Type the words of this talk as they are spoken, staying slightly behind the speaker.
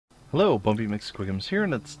Hello, Bumpy McSquigums here,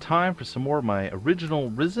 and it's time for some more of my original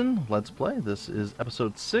Risen Let's Play. This is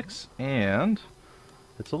episode 6, and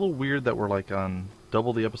it's a little weird that we're like on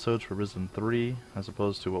double the episodes for Risen 3 as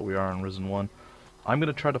opposed to what we are on Risen 1. I'm going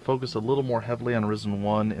to try to focus a little more heavily on Risen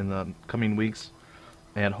 1 in the coming weeks,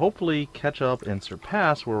 and hopefully catch up and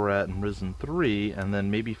surpass where we're at in Risen 3, and then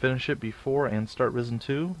maybe finish it before and start Risen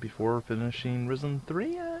 2 before finishing Risen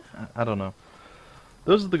 3? I don't know.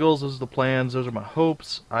 Those are the goals, those are the plans, those are my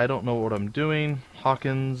hopes. I don't know what I'm doing.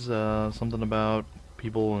 Hawkins, something about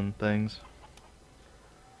people and things.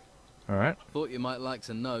 Alright. Thought you might like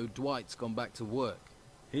to know Dwight's gone back to work.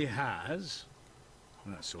 He has?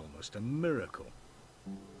 That's almost a miracle.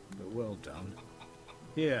 But well done.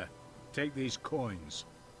 Here, take these coins.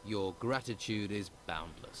 Your gratitude is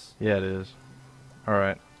boundless. Yeah, it is.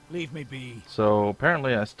 Alright. Leave me be. So,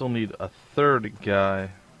 apparently I still need a third guy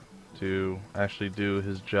to actually do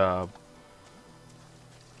his job.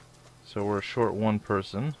 So we're short one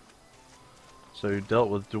person. So we dealt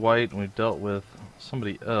with Dwight and we dealt with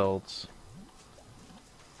somebody else.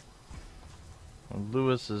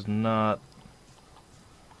 Lewis is not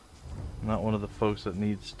one of the folks that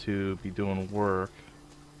needs to be doing work.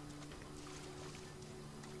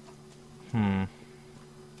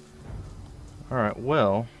 Alright,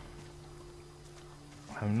 well,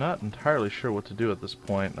 I'm not entirely sure what to do at this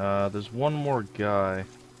point. There's one more guy.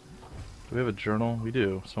 Do we have a journal? We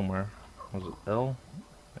do, somewhere. Was it L?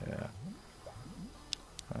 Yeah.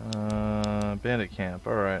 Bandit camp,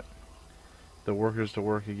 alright. The workers to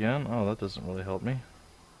work again. Oh, that doesn't really help me.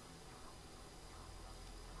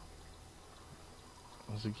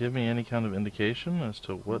 Does it give me any kind of indication as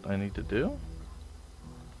to what I need to do?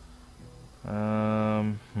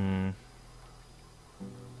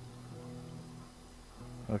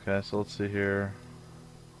 Okay, so let's see here.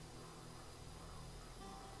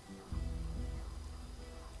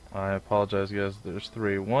 I apologize, guys. There's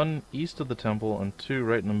 3. 1 east of the temple and 2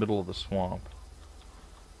 right in the middle of the swamp.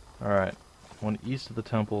 Alright. 1 east of the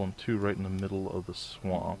temple and 2 right in the middle of the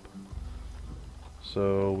swamp.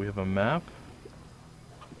 So we have a map.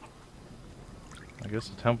 I guess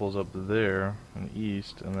the temple's up there in the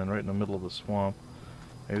east and then right in the middle of the swamp.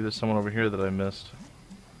 Maybe there's someone over here that I missed.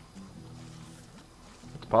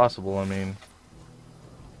 Possible. I mean,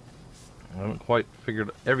 I haven't quite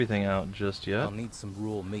figured everything out just yet. I'll need some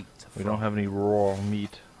raw meat to fry. We don't have any raw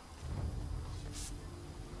meat.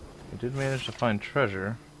 We did manage to find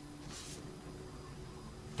treasure.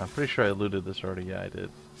 I'm pretty sure I looted this already. Yeah, I did.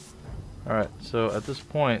 Alright, so at this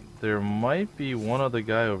point, there might be one other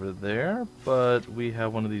guy over there, but we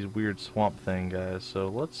have one of these weird swamp thing guys. So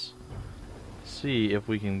let's see if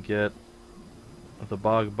we can get the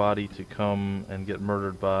bog body to come and get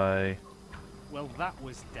murdered by, well, that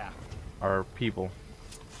was daft. Our people.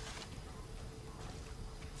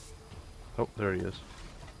 Oh, there he is.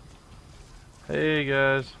 Hey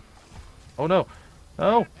guys. Oh no.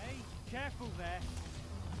 No. Hey, careful there.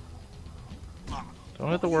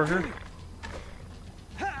 Don't hit the worker.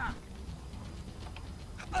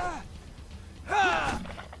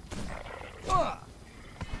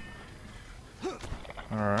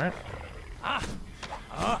 Alright.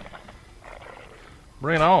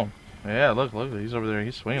 Bring it on. Yeah, look, he's over there.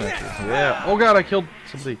 He's swinging at you. Yeah. Oh god, I killed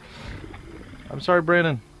somebody. I'm sorry,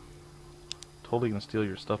 Brandon. Totally gonna steal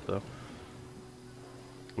your stuff, though.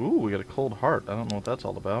 Ooh, we got a cold heart. I don't know what that's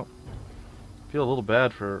all about. Feel a little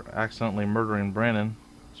bad for accidentally murdering Brandon.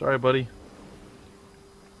 Sorry, buddy.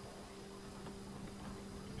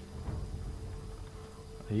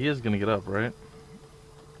 He is gonna get up, right?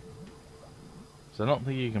 So I don't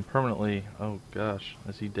think you can permanently... Oh gosh.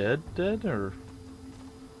 Is he dead? Dead? Or...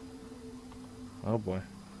 Oh boy.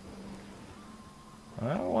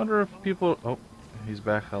 I wonder if people... Oh, he's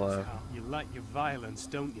back alive. You like your violence,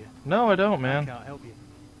 don't you? No, I don't, man. I can't help you.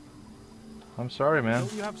 I'm sorry, man.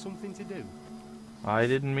 Don't you have something to do? I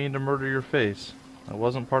didn't mean to murder your face. That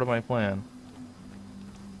wasn't part of my plan.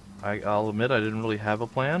 I'll admit I didn't really have a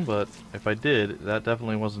plan, but if I did, that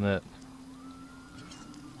definitely wasn't it.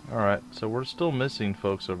 Alright, so we're still missing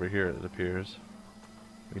folks over here, it appears.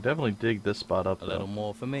 We definitely dig this spot up, A though. little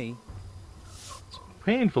more for me. It's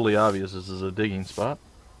painfully obvious this is a digging spot.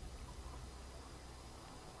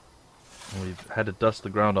 And we've had to dust the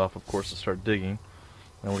ground off, of course, to start digging.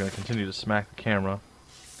 And we're going to continue to smack the camera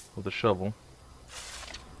with a shovel.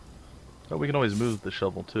 But we can always move the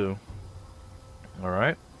shovel, too.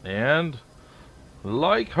 Alright, and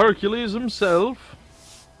like Hercules himself,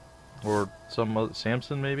 or some other,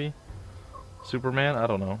 Samson maybe? Superman? I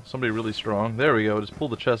don't know. Somebody really strong. There we go. Just pull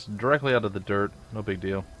the chest directly out of the dirt. No big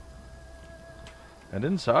deal. And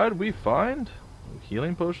inside we find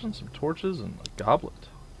healing potions, some torches, and a goblet.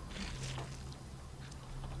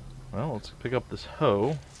 Well, let's pick up this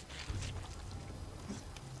hoe.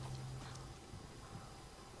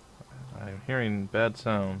 I'm hearing bad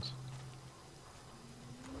sounds.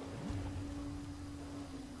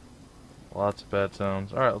 Lots of bad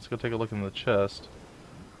sounds. Alright, let's go take a look in the chest.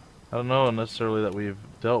 I don't know necessarily that we've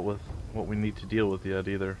dealt with what we need to deal with yet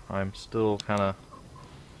either. I'm still kind of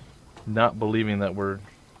not believing that we're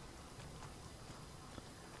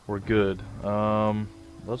good.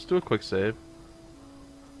 Let's do a quick save.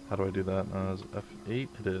 How do I do that? Is it F8?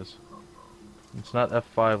 It is. It's not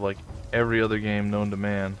F5 like every other game known to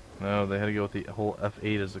man. No, they had to go with the whole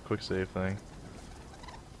F8 as the quick save thing.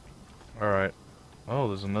 Alright. Oh,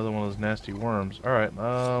 there's another one of those nasty worms. Alright,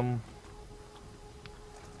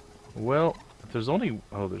 well, if there's only...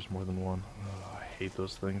 Oh, there's more than one. Oh, I hate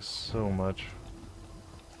those things so much.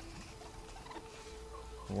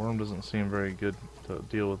 The worm doesn't seem very good to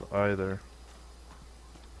deal with either.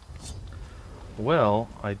 Well,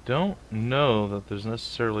 I don't know that there's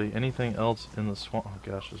necessarily anything else in the swamp. Oh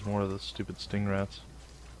gosh, there's more of those stupid sting rats.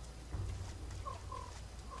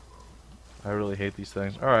 I really hate these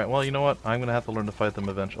things. Alright, well, you know what? I'm gonna have to learn to fight them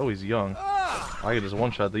eventually. Oh, he's young. I can just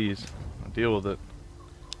one-shot these. Deal with it.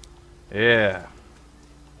 Yeah.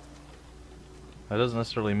 That doesn't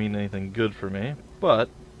necessarily mean anything good for me, but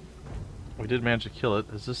we did manage to kill it.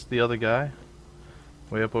 Is this the other guy?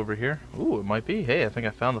 Way up over here? Ooh, it might be. Hey, I think I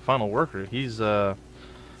found the final worker. He's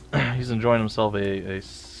he's enjoying himself a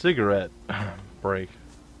cigarette break.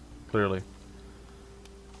 Clearly.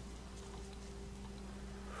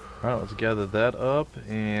 Alright, let's gather that up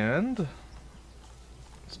and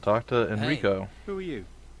let's talk to Enrico. Hey. Who are you?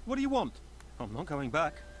 What do you want? I'm not going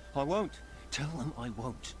back. I won't. Tell them I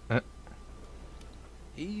won't.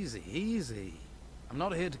 Easy, easy. I'm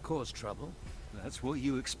not here to cause trouble. That's what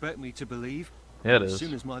you expect me to believe. Yeah, it As is.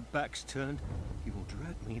 soon as my back's turned, you will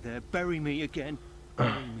drag me there, bury me again,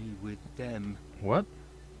 bury me with them. What?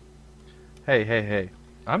 Hey, hey, hey.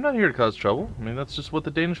 I'm not here to cause trouble. I mean, that's just what the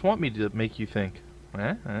Danish want me to make you think.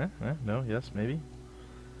 No, yes, maybe.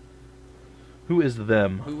 Who is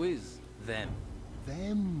them? Who is them?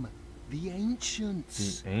 Them. The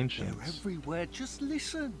ancients. The ancients. They're everywhere. Just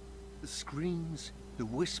listen. The screams, the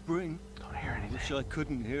whispering. Don't hear I wish I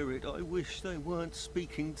couldn't hear it. I wish they weren't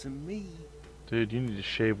speaking to me. Dude, you need to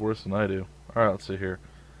shave worse than I do. Alright, let's see here.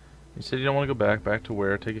 You said you don't want to go back. Back to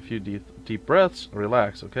where? Take a few deep breaths.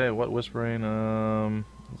 Relax, okay? What whispering?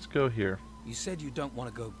 Let's go here. You said you don't want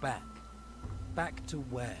to go back. Back to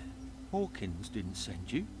where? Hawkins didn't send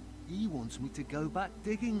you. He wants me to go back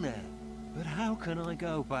digging there. But how can I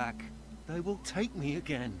go back? They will take me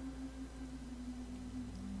again.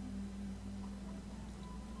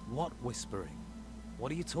 What whispering? What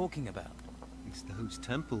are you talking about? It's those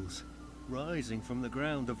temples. Rising from the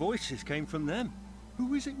ground, the voices came from them.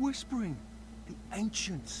 Who is it whispering? The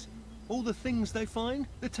ancients. All the things they find,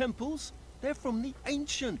 the temples, they're from the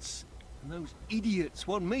ancients. And those idiots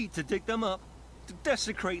want me to dig them up, to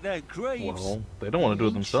desecrate their graves. Well, they don't want to do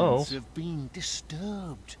it themselves. The ancients have been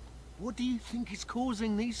disturbed. What do you think is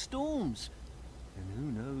causing these storms? And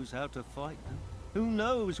who knows how to fight them? Who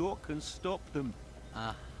knows what can stop them?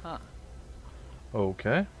 Aha.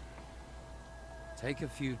 Okay. Take a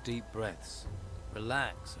few deep breaths.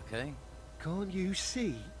 Relax, okay? Can't you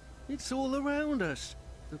see? It's all around us.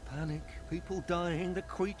 The panic, people dying, the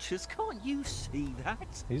creatures. Can't you see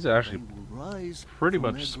that? He's actually They will rise pretty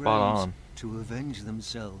from much their spot graves on. to avenge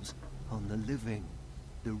themselves on the living.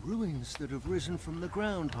 The ruins that have risen from the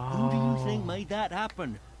ground. Who do you think made that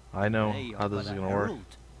happen? I know They how are this is but a going to work.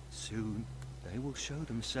 herald. Soon they will show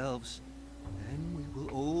themselves. Then we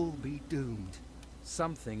will all be doomed.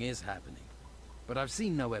 Something is happening. But I've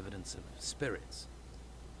seen no evidence of spirits.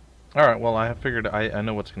 Alright, well, I have figured I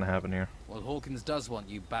know what's going to happen here. Well, Hawkins does want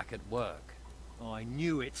you back at work. I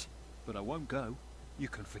knew it, but I won't go. You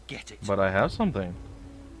can forget it. But I have something.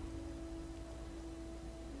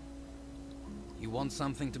 You want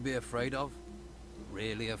something to be afraid of?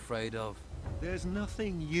 Really afraid of? There's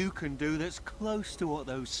nothing you can do that's close to what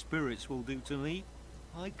those spirits will do to me.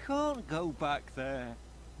 I can't go back there.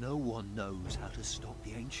 No one knows how to stop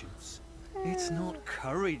the ancients. It's not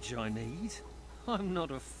courage I need. I'm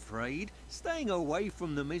not afraid. Staying away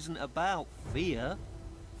from them isn't about fear.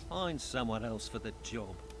 Find someone else for the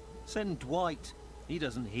job. Send Dwight. He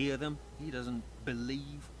doesn't hear them. He doesn't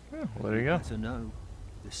believe. Yeah, well, there you go. To know,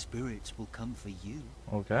 the spirits will come for you.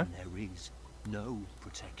 Okay. And there is no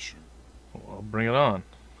protection. Well, bring it on.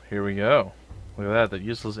 Here we go. Look at that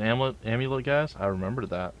useless amulet, guys. I remembered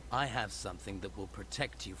that. I have something that will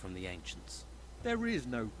protect you from the ancients. There is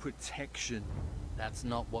no protection. That's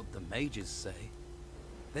not what the mages say.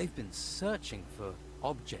 They've been searching for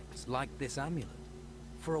objects like this amulet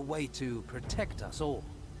for a way to protect us all.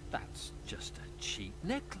 That's just a cheap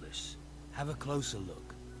necklace. Have a closer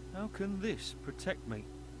look. How can this protect me?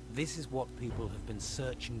 This is what people have been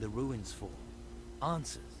searching the ruins for.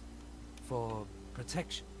 Answers. For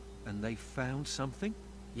protection. And they found something?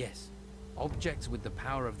 Yes. Objects with the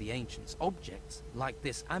power of the ancients, objects like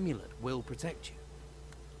this amulet, will protect you.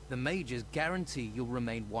 The mages guarantee you'll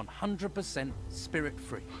remain 100%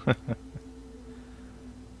 spirit-free.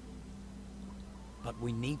 But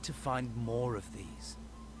we need to find more of these.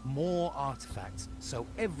 More artifacts, so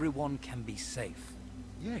everyone can be safe.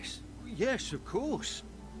 Yes, of course.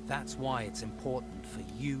 That's why it's important for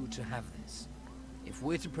you to have this. If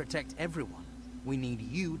we're to protect everyone, we need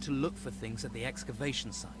you to look for things at the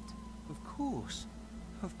excavation site. Of course.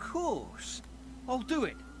 I'll do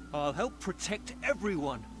it. I'll help protect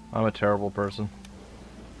everyone. I'm a terrible person.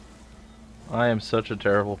 I am such a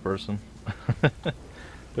terrible person.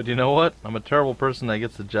 But you know what? I'm a terrible person that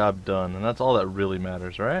gets the job done, and that's all that really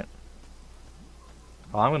matters, right?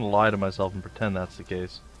 I'm gonna lie to myself and pretend that's the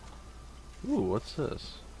case. Ooh, what's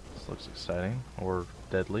this? This looks exciting. Or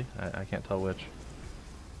deadly. I can't tell which.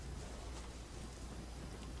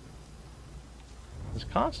 There's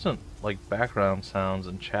constant, like, background sounds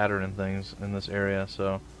and chatter and things in this area,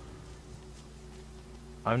 so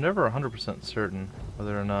I'm never 100% certain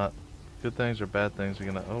whether or not good things or bad things are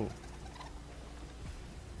gonna... Oh.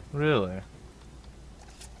 Really?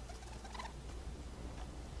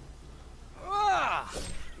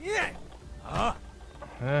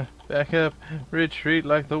 Back up. Retreat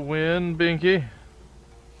like the wind, Binky.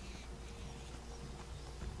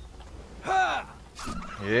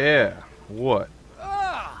 Yeah. What?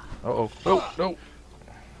 Uh-oh. Oh, no.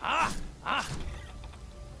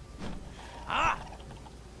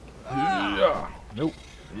 Yeah. Nope.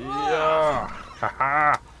 Yeah.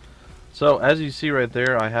 Haha. So, as you see right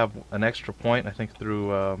there, I have an extra point, I think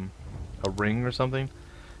through a ring or something,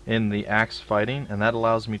 in the axe fighting, and that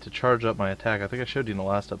allows me to charge up my attack. I think I showed you in the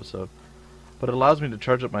last episode. But it allows me to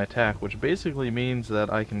charge up my attack, which basically means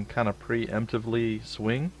that I can kind of preemptively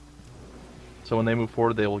swing. So when they move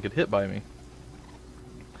forward, they will get hit by me.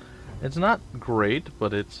 It's not great,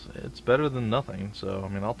 but it's better than nothing, so, I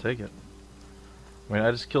mean, I'll take it. I mean, I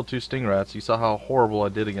just killed 2 sting rats. You saw how horrible I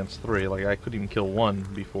did against 3. Like, I couldn't even kill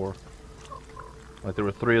 1 before. Like, there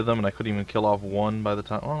were 3 of them, and I couldn't even kill off 1 by the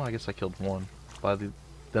time... Oh, I guess I killed 1.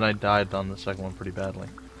 Then I died on the second one pretty badly.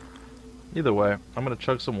 Either way, I'm going to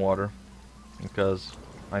chug some water, because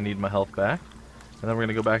I need my health back. And then we're going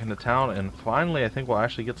to go back into town, and finally I think we'll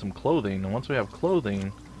actually get some clothing. And once we have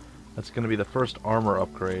clothing, that's going to be the first armor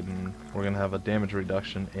upgrade, and we're going to have a damage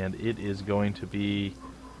reduction, and it is going to be...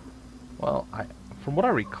 Well, from what I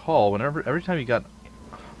recall, every time you got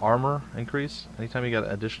armor increase, anytime you got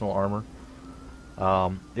additional armor,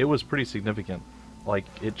 it was pretty significant. Like,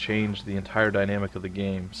 it changed the entire dynamic of the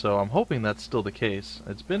game. So I'm hoping that's still the case.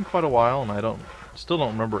 It's been quite a while, and I still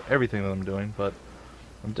don't remember everything that I'm doing, but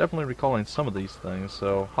I'm definitely recalling some of these things.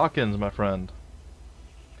 So, Hawkins, my friend.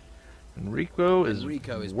 Enrico is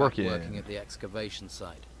working at the excavation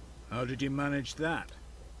site. How did you manage that?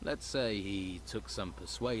 Let's say he took some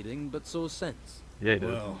persuading, but saw sense. Yeah, he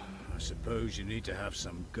did. Well, I suppose you need to have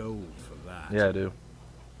some gold for that. Yeah, I do.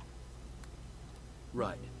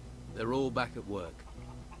 Right. They're all back at work.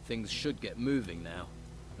 Things should get moving now.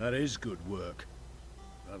 That is good work.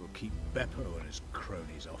 That'll keep Beppo and his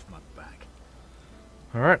cronies off my back.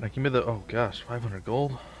 Alright, now give me the... Oh gosh, 500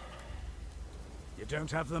 gold? You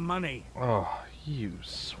don't have the money. Oh, you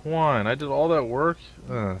swine. I did all that work?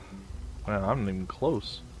 Man, I'm not even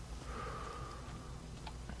close.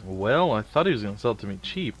 Well, I thought he was going to sell it to me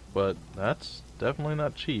cheap, but that's definitely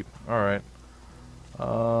not cheap. Alright.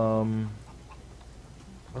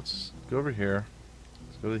 Let's go over here.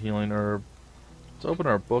 Let's go to the healing herb. Let's open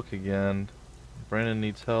our book again. Brandon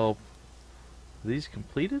needs help. Are these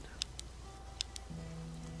completed?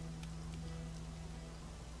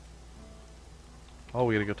 Oh,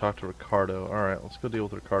 we gotta go talk to Ricardo. Alright, let's go deal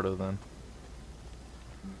with Ricardo then.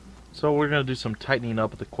 So we're gonna do some tightening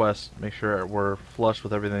up at the quest, make sure we're flush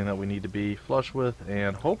with everything that we need to be flush with,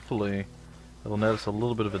 and hopefully it'll net us a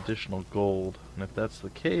little bit of additional gold. And if that's the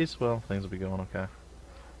case, well, things will be going okay.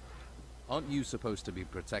 Aren't you supposed to be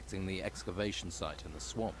protecting the excavation site in the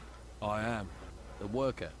swamp? I am. The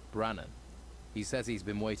worker, Brannan. He says he's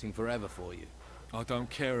been waiting forever for you. I don't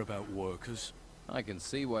care about workers. I can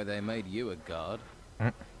see why they made you a guard.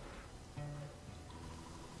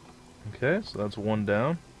 Okay, so that's 1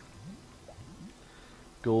 down.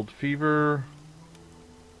 Gold fever.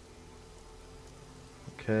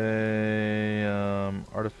 Okay,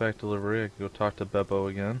 artifact delivery. I can go talk to Beppo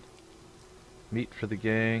again. Meat for the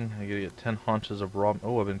gang. I gotta get 10 haunches of raw.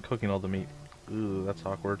 Oh, I've been cooking all the meat. Ooh, that's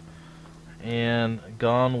awkward. And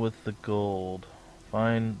gone with the gold.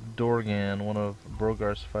 Find Dorgan, one of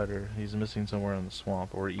Brogar's fighter. He's missing somewhere in the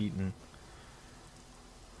swamp or eaten.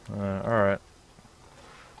 Alright.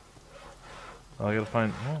 I gotta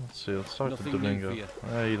find. Oh, let's see. Let's talk to Nothing new Domingo.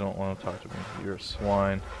 for you. You don't want to talk to me. You're a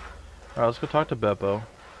swine. Alright, let's go talk to Beppo.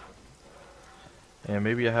 And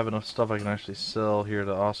maybe I have enough stuff I can actually sell here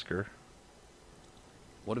to Oscar.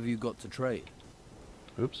 What have you got to trade?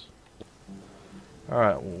 Oops.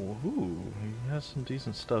 Alright, ooh, he has some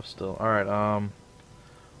decent stuff still. Alright,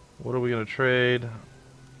 what are we gonna trade?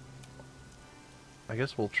 I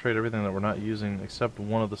guess we'll trade everything that we're not using except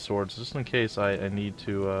one of the swords, just in case I need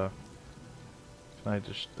to, can I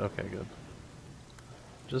just, okay, good.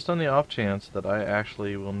 Just on the off chance that I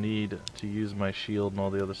actually will need to use my shield and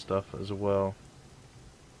all the other stuff as well.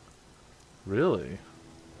 Really?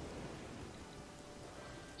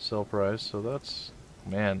 Sell price, so that's,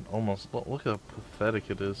 man, almost, look how pathetic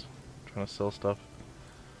it is, trying to sell stuff.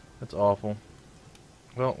 That's awful.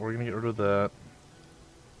 Well, we're gonna get rid of that.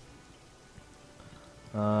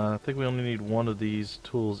 I think we only need one of these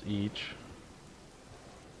tools each.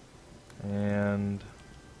 And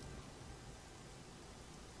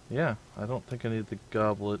yeah, I don't think I need the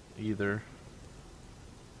goblet either.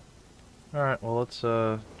 Alright, well let's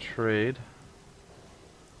trade.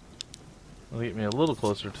 That'll get me a little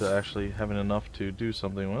closer to actually having enough to do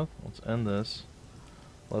something with. Let's end this.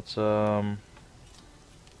 Let's yeah,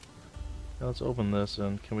 let's open this,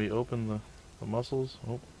 and can we open the muscles?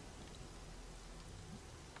 Oh.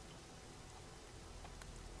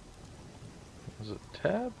 Is it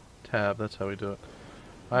tab? Tab, that's how we do it.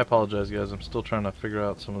 I apologize guys, I'm still trying to figure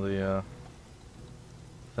out some of the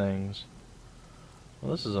things.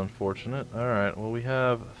 Well, this is unfortunate. Alright, well we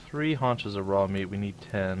have 3 haunches of raw meat, we need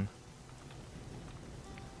 10.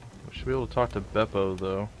 We should be able to talk to Beppo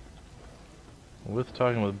though. With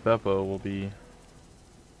talking with Beppo we'll be...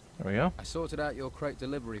 There we go. I sorted out your crate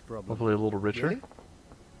delivery problem. Hopefully a little richer. Really?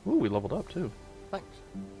 Ooh, we leveled up too. Thanks.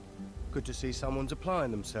 Good to see someone's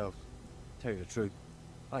applying themselves. Tell you the truth,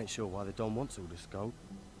 I ain't sure why the Don wants all this gold.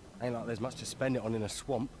 Ain't like there's much to spend it on in a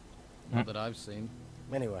swamp. Not that I've seen.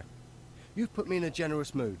 Anyway, you've put me in a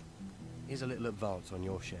generous mood. Here's a little advance on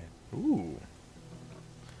your share. Ooh.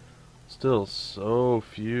 Still so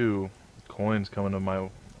few coins coming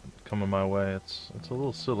my way. It's a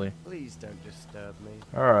little silly. Please don't disturb me.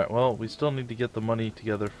 Alright, well, we still need to get the money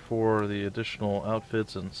together for the additional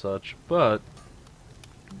outfits and such, but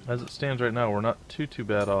as it stands right now, we're not too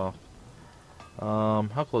bad off.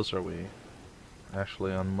 How close are we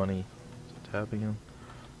actually on money? Is it tab again?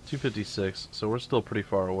 256, so we're still pretty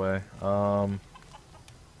far away.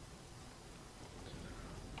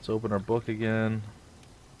 Let's open our book again.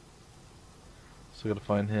 Still gotta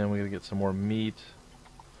find him, we gotta get some more meat.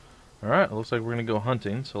 Alright, it looks like we're gonna go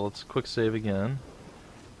hunting, so let's quick save again.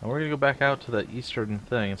 And we're gonna go back out to that eastern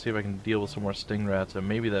thing and see if I can deal with some more sting rats and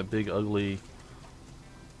maybe that big ugly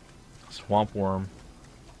swamp worm.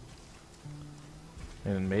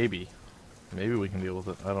 And maybe we can deal with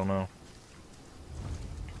it, I don't know.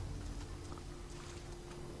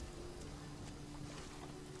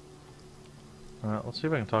 Alright, let's see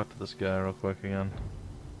if I can talk to this guy real quick again.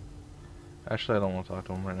 Actually, I don't want to talk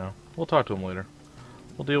to him right now. We'll talk to him later.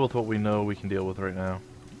 We'll deal with what we know we can deal with right now.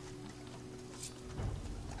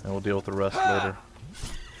 And we'll deal with the rest later.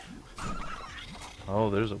 Oh,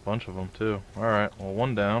 there's a bunch of them too. Alright, well,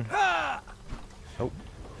 one down. Oh.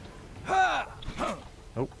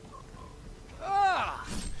 Nope. I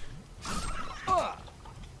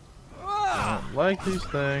don't like these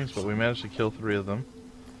things, but we managed to kill 3 of them.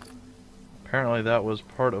 Apparently that was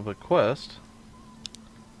part of a quest.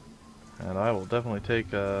 And I will definitely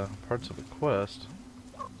take parts of a quest.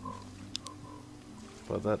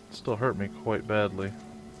 But that still hurt me quite badly.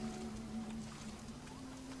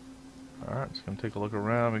 Alright, just gonna take a look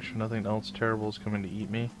around, make sure nothing else terrible is coming to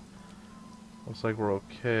eat me. Looks like we're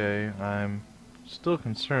okay. I'm still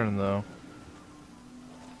concerned though.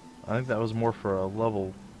 I think that was more for a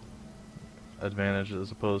level advantage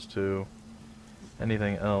as opposed to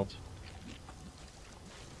anything else.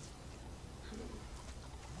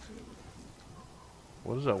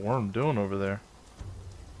 What is that worm doing over there?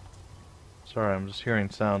 Sorry, I'm just hearing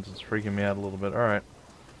sounds. It's freaking me out a little bit. Alright.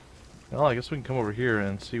 Well, I guess we can come over here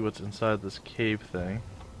and see what's inside this cave thing.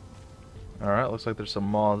 Alright, looks like there's some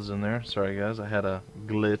moths in there. Sorry guys, I had a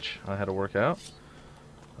glitch I had to work out.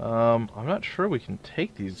 I'm not sure we can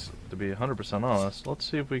take these, to be 100% honest. Let's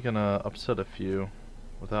see if we can upset a few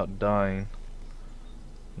without dying.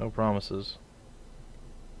 No promises.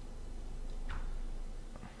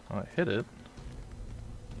 I hit it.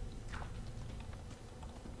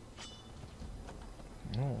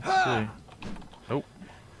 Oh, let's see. Nope.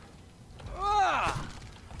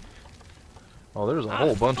 Oh, there's a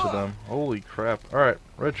whole bunch of them. Holy crap. Alright,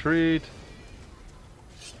 retreat.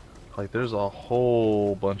 Like, there's a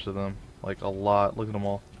whole bunch of them. Like, a lot. Look at them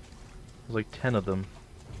all. There's like 10 of them.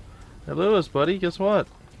 Hey, Lewis, buddy, guess what?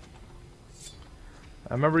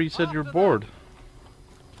 I remember you said you're bored.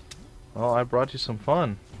 Well, I brought you some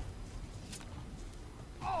fun.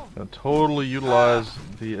 Gonna totally utilize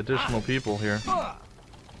the additional people here.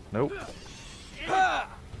 Nope.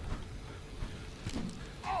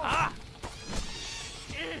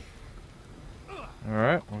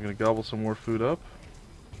 Alright, we're gonna gobble some more food up.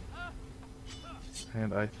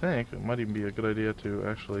 And I think it might even be a good idea to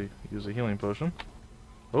actually use a healing potion.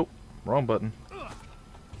 Oh, wrong button.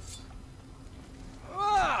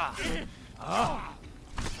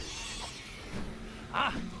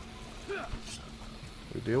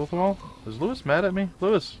 We deal with them all? Is Lewis mad at me?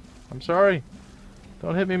 Lewis, I'm sorry.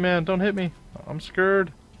 Don't hit me, man. Don't hit me. I'm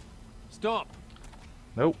scared. Stop!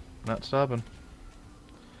 Nope, not stopping.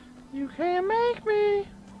 You can't make me.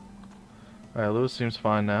 Alright, Lewis seems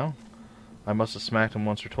fine now. I must have smacked him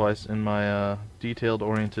once or twice in my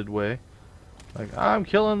detailed-oriented way. Like, I'm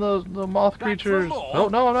killing the moth creatures. Oh,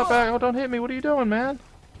 no, I'm not back. Oh, don't hit me. What are you doing, man?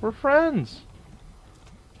 We're friends.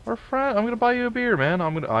 We're friends. I'm gonna buy you a beer, man.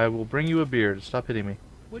 I will bring you a beer. Just stop hitting me.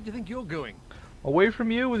 Where do you think you're going? Away from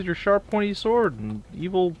you with your sharp, pointy sword and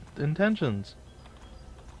evil intentions.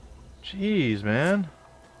 Jeez, man.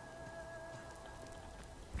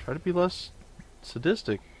 Try to be less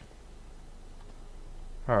sadistic.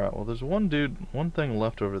 Alright, well, there's one thing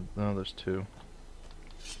left over. No, there's two.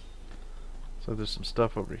 So there's some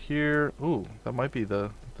stuff over here. Ooh, that might be the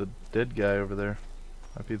dead guy over there.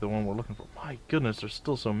 Might be the one we're looking for. My goodness, there's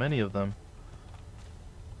still so many of them.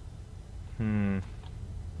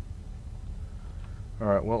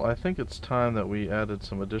 Alright, well, I think it's time that we added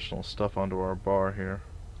some additional stuff onto our bar here.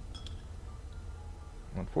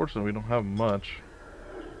 Unfortunately, we don't have much.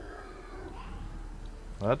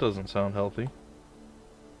 That doesn't sound healthy.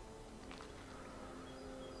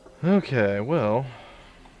 Okay, well...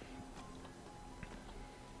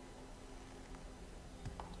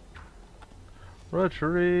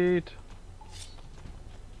 retreat!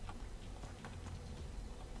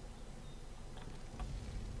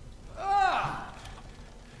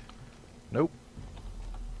 Nope.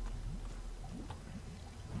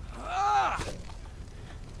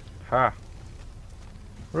 Ha!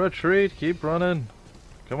 Retreat! Keep running!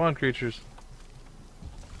 Come on, creatures.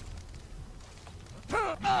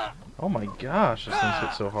 Oh my gosh, this thing's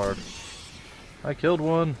hit so hard. I killed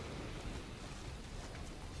one.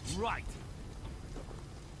 Right.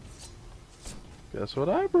 Guess what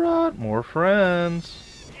I brought? More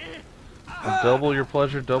friends. Double your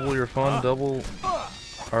pleasure, double your fun, double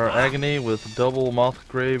our agony with double moth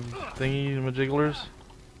grave thingy majigglers.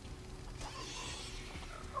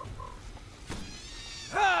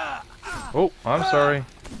 Oh, I'm sorry.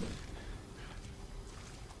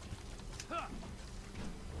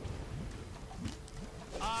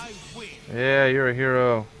 I win. Yeah, you're a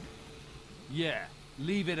hero. Yeah,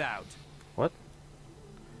 leave it out. What?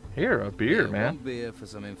 Here, a beer, Yeah, man. one beer for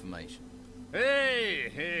some information.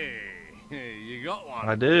 Hey, you got one.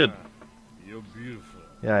 I did. You're beautiful.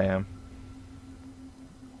 Yeah, I am.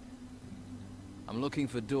 I'm looking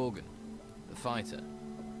for Dorgan, the fighter.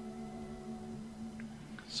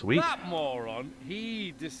 Sweet. That moron,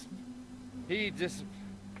 he just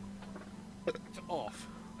off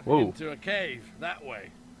Whoa. into a cave that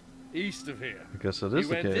way, east of here. I guess it He is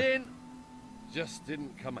the went cave. in, just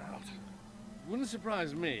didn't come out. Wouldn't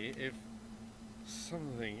surprise me if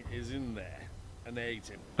something is in there and they ate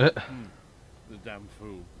him. The damn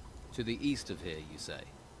fool. To the east of here, you say?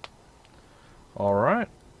 Alright.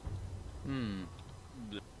 Hmm.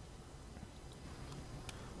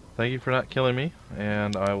 Thank you for not killing me,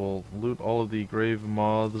 and I will loot all of the grave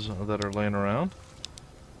moths that are laying around.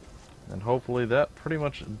 And hopefully that pretty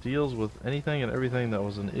much deals with anything and everything that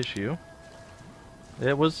was an issue.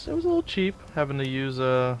 It was a little cheap having to use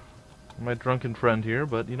my drunken friend here,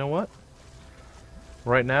 but you know what?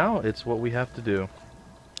 Right now, it's what we have to do.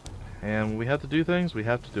 And when we have to do things, we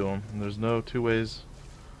have to do them. And there's no two ways.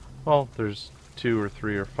 Well, there's 2 or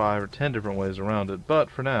 3 or 5 or 10 different ways around it, but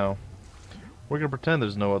for now, we're going to pretend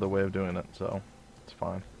there's no other way of doing it, so it's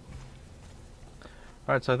fine.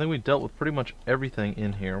 Alright, so I think we dealt with pretty much everything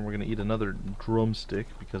in here. We're going to eat another drumstick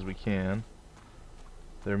because we can.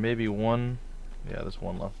 There may be one... yeah, there's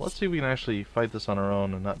one left. Let's see if we can actually fight this on our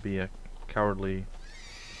own and not be a cowardly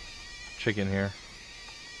chicken here.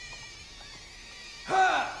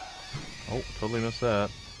 Oh, totally missed that.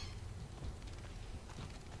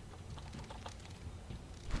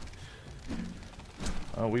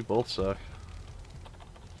 Oh, we both suck.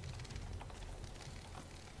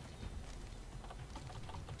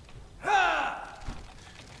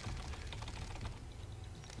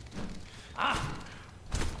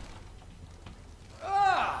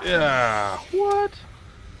 Yeah. What?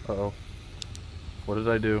 Uh-oh. What did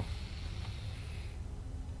I do?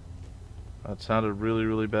 That sounded really,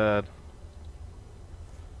 really bad.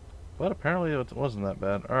 But apparently it wasn't that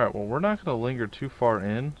bad. Alright, well, we're not going to linger too far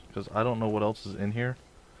in, because I don't know what else is in here.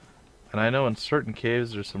 And I know in certain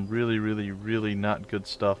caves there's some really, really, really not good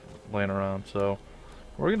stuff laying around. So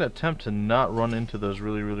we're going to attempt to not run into those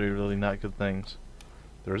really, really, really not good things.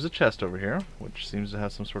 There is a chest over here, which seems to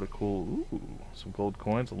have some sort of cool, ooh, some gold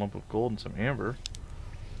coins, a lump of gold, and some amber.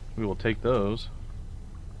 We will take those.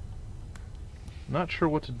 Not sure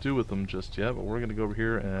what to do with them just yet, but we're going to go over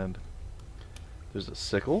here and there's a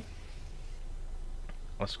sickle,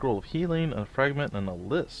 a scroll of healing, a fragment, and a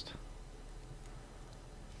list.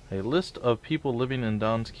 A list of people living in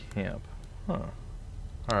Don's camp. Huh.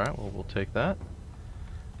 Alright, well, we'll take that.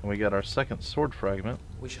 And we got our second sword fragment.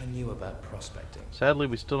 Wish I knew about prospecting. Sadly,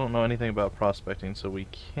 we still don't know anything about prospecting, so we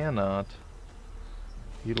cannot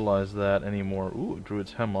utilize that anymore. Ooh,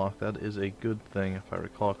 Druid's Hemlock. That is a good thing, if I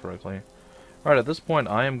recall correctly. Alright, at this point,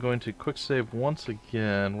 I am going to quick save once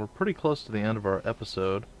again. We're pretty close to the end of our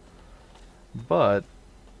episode, but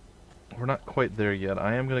we're not quite there yet.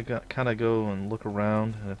 I am going to kind of go and look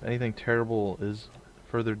around, and if anything terrible is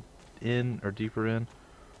further in or deeper in,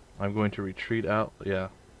 I'm going to retreat out. Yeah,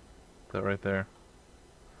 that right there.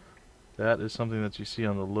 That is something that you see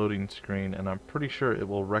on the loading screen, and I'm pretty sure it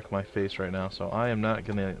will wreck my face right now, so I am not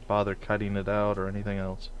going to bother cutting it out or anything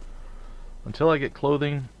else. Until I get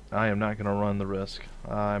clothing, I am not going to run the risk.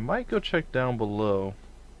 I might go check down below,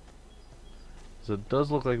 because it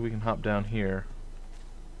does look like we can hop down here.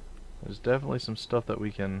 There's definitely some stuff that we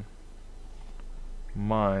can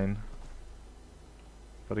mine,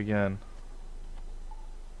 but again,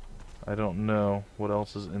 I don't know what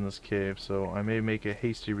else is in this cave, so I may make a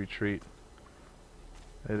hasty retreat.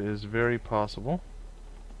 It is very possible.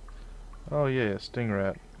 Oh yeah, a sting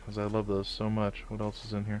rat, because I love those so much. What else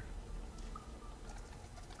is in here?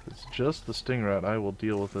 If it's just the sting rat, I will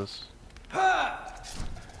deal with this.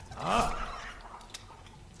 Uh-oh.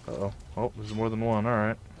 Oh, there's more than one,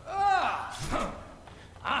 alright.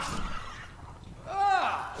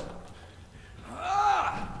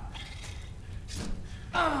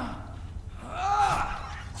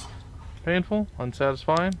 Painful,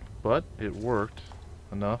 unsatisfying, but it worked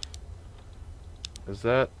enough. Is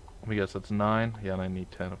that, let me guess, that's 9? Yeah, and I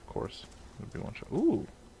need 10, of course. It'd be one shot. Ooh!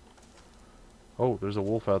 Oh, there's a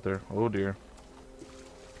wolf out there. Oh dear.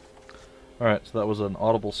 Alright, so that was an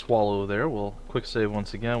audible swallow there. We'll quick save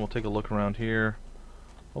once again. We'll take a look around here.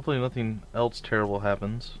 Hopefully nothing else terrible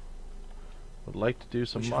happens. Would like to do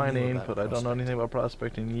some mining, but I don't know anything about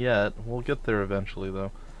prospecting yet. We'll get there eventually,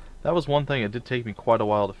 though. That was one thing it did take me quite a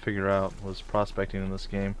while to figure out, was prospecting in this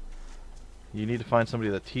game. You need to find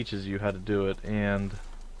somebody that teaches you how to do it, and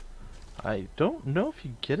I don't know if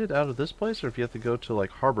you get it out of this place or if you have to go to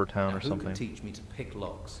like Harbor Town or something. Who can teach me to pick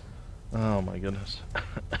locks? Oh my goodness.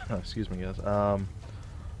 Excuse me, guys.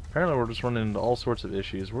 Apparently we're just running into all sorts of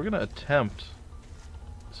issues. We're gonna attempt.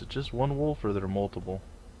 Is it just one wolf or are there multiple?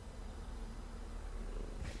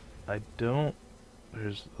 I don't.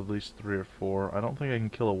 There's at least 3 or 4. I don't think I can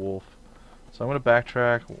kill a wolf. So I'm going to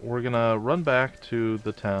backtrack. We're going to run back to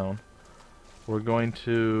the town. We're going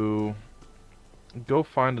to go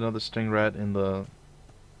find another stingrat in the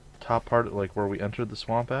top part, like where we entered the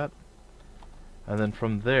swamp at. And then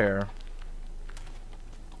from there...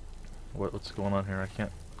 What's going on here? I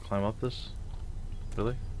can't climb up this?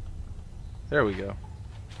 Really? There we go.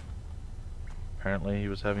 Apparently he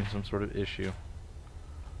was having some sort of issue.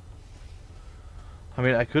 I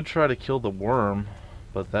mean, I could try to kill the worm,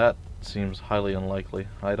 but that seems highly unlikely.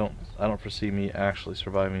 I don't foresee me actually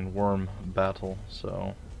surviving worm battle,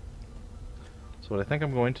 so what I think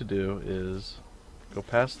I'm going to do is go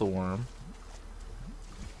past the worm.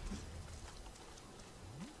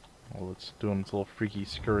 Well, it's doing its little freaky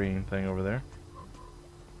scurrying thing over there.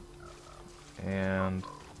 And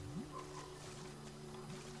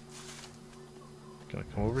gonna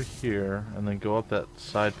come over here and then go up that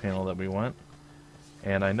side panel that we went.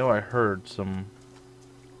 And I know I heard some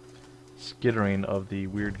skittering of the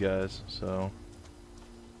weird guys, so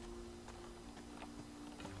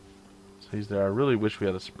he's there. I really wish we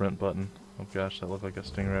had a sprint button. Oh gosh, that looked like a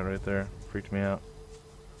stingray right there. Freaked me out.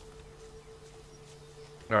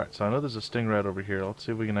 Alright, so I know there's a stingray over here. Let's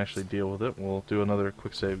see if we can actually deal with it. We'll do another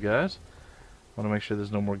quick save, guys. Want to make sure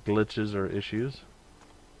there's no more glitches or issues.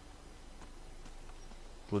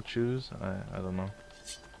 Glitches? I don't know.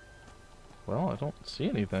 Well, I don't see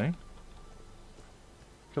anything.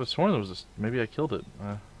 Could have sworn there was a... Maybe I killed it.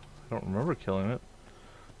 I don't remember killing it.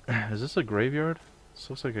 Is this a graveyard? This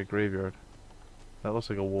looks like a graveyard. That looks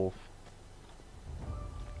like a wolf.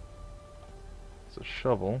 It's a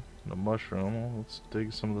shovel and a mushroom. Well, let's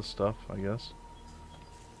dig some of the stuff, I guess.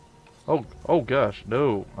 Oh gosh,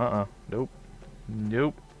 no. Nope.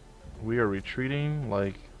 Nope. We are retreating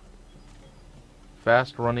like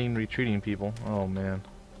fast running retreating people. Oh man.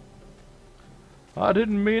 I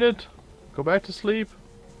didn't mean it. Go back to sleep.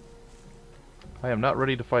 I am not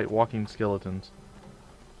ready to fight walking skeletons.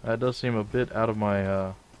 That does seem a bit out of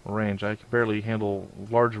my range. I can barely handle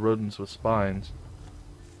large rodents with spines.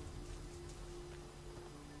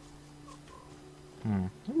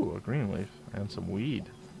 Ooh, a green leaf and some weed.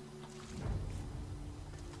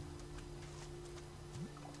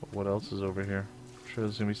 What else is over here? I'm sure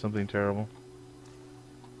there's gonna be something terrible.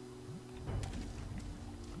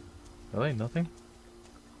 Really? Nothing?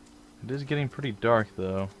 It is getting pretty dark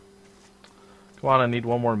though. Come on, I need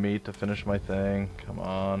one more meat to finish my thing. Come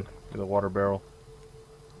on. Get a water barrel.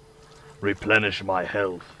 Replenish my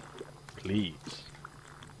health. Please.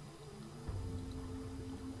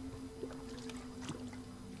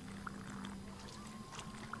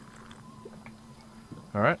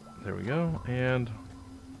 Alright, there we go. And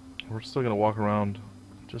we're still going to walk around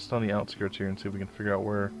just on the outskirts here and see if we can figure out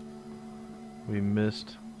where we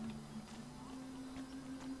missed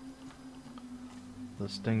the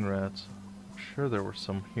sting rats. I'm sure there were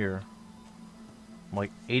some here. I'm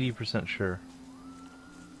like 80% sure.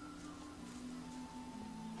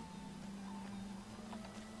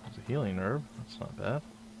 There's a healing herb. That's not bad.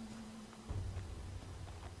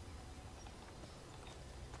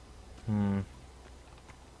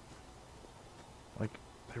 Like,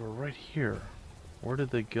 they were right here. Where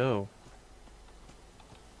did they go?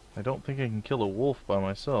 I don't think I can kill a wolf by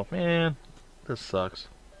myself. Man, this sucks.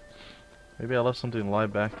 Maybe I left something lie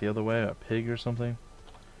back the other way, a pig or something.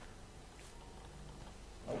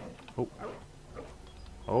 Oh.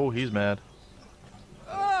 Oh, he's mad.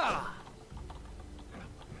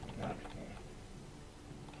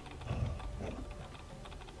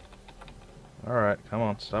 Alright, come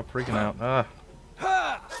on, stop freaking out.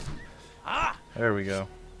 There we go.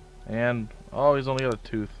 And, oh, he's only got a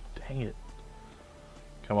tooth. Dang it.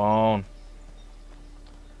 Come on.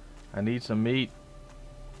 I need some meat.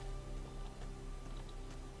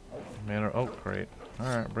 Man, oh, great.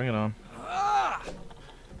 Alright, bring it on.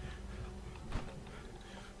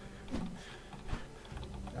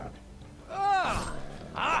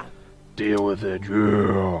 Deal with it,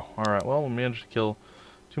 yeah. Alright, well, we managed to kill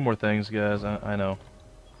 2 more things, guys. I know.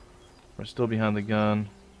 We're still behind the gun.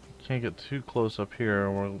 Can't get too close up here,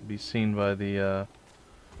 or we'll be seen by the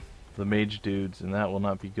mage dudes, and that will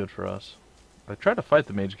not be good for us. I tried to fight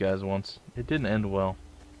the mage guys once. It didn't end well.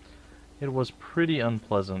 It was pretty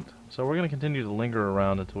unpleasant. So we're going to continue to linger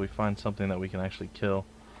around until we find something that we can actually kill.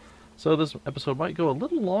 So this episode might go a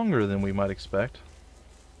little longer than we might expect.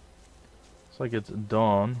 Looks like it's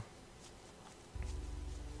dawn.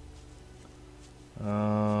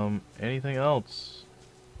 Anything else?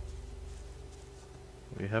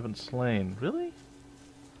 We haven't slain. Really?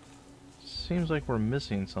 Seems like we're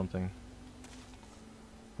missing something.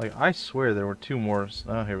 Like, I swear there were 2 more.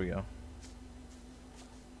 Oh, here we go.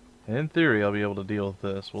 In theory, I'll be able to deal with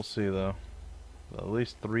this. We'll see, though. At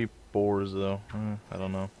least 3 boars, though. I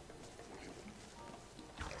don't know.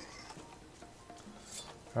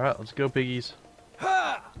 Alright, let's go, piggies.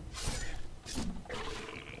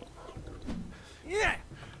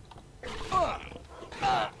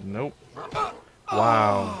 Nope.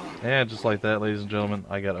 Wow. And just like that, ladies and gentlemen,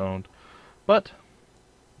 I got owned. But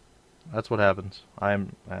that's what happens. I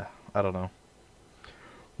don't know.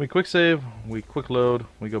 We quick save, we quick load,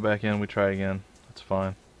 we go back in, we try again. That's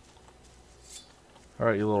fine.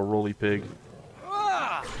 Alright, you little roly pig.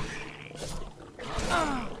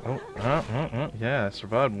 Oh, yeah, I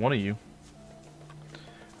survived one of you.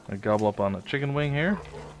 I gobble up on a chicken wing here.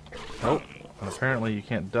 Oh, and apparently you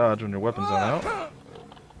can't dodge when your weapon's on out.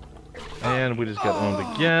 And we just got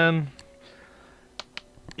owned again.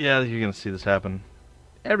 Yeah, you're gonna see this happen.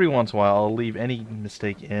 Every once in a while, I'll leave any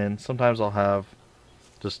mistake in. Sometimes I'll have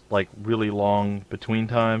just like really long between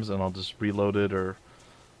times, and I'll just reload it, or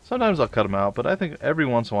sometimes I'll cut them out. But I think every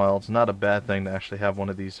once in a while, it's not a bad thing to actually have one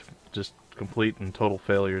of these just complete and total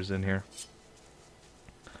failures in here.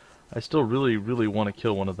 I still really, really want to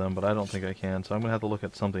kill one of them, but I don't think I can, so I'm gonna have to look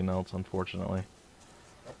at something else, unfortunately.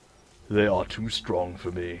 They are too strong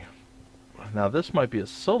for me. Now this might be a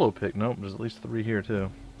solo pick. Nope, there's at least 3 here too.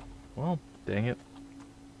 Well, dang it.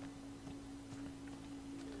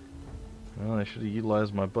 Well, I should have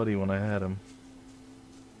utilized my buddy when I had him.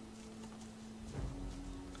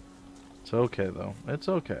 It's okay, though. It's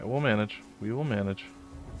okay. We'll manage. We will manage.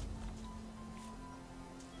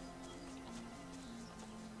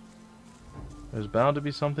 There's bound to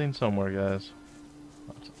be something somewhere, guys.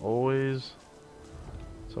 It's always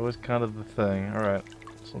kind of the thing. Alright,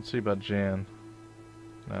 so let's see about Jan.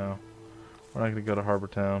 No. We're not going to go to Harbor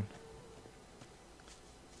Town.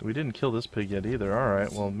 We didn't kill this pig yet either.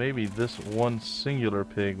 Alright, well maybe this one singular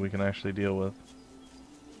pig we can actually deal with.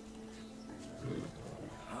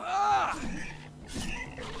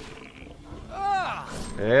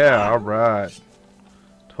 Yeah, alright.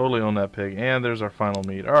 Totally own that pig. And there's our final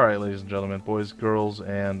meat. Alright, ladies and gentlemen, boys, girls,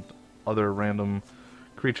 and other random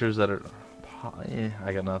creatures that are...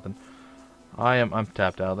 I got nothing. I'm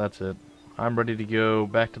tapped out, that's it. I'm ready to go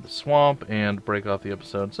back to the swamp and break off the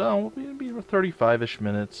episode. So, it'll be 35-ish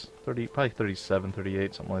minutes. Probably 37,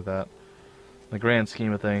 38, something like that. In the grand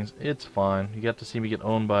scheme of things, it's fine. You got to see me get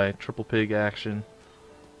owned by triple pig action.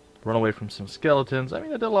 Run away from some skeletons. I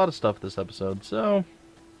mean, I did a lot of stuff this episode. So,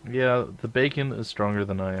 yeah, the bacon is stronger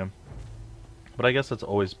than I am. But I guess that's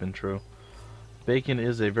always been true. Bacon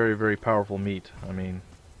is a very, very powerful meat. I mean,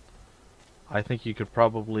 I think you could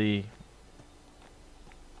probably...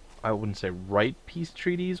 I wouldn't say write peace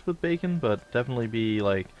treaties with bacon, but definitely be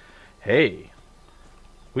like, hey,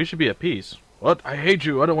 we should be at peace. What? I hate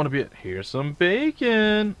you. I don't want to be at... Here's some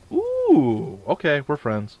bacon. Ooh. Okay, we're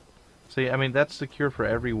friends. See, I mean, that's the cure for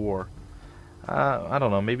every war. I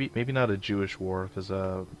don't know. Maybe not a Jewish war,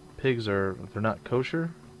 because pigs they're not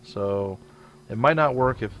kosher. So it might not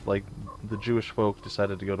work if, like, the Jewish folk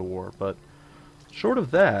decided to go to war. But short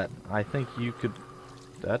of that, I think you could...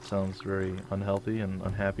 That sounds very unhealthy and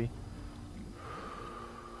unhappy.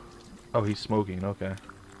 Oh, he's smoking. Okay.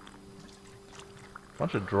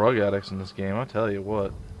 Bunch of drug addicts in this game, I'll tell you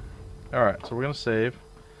what. Alright, so we're going to save.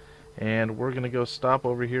 And we're going to go stop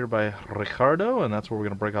over here by Ricardo, and that's where we're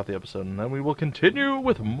going to break out the episode. And then we will continue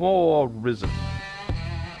with more Risen.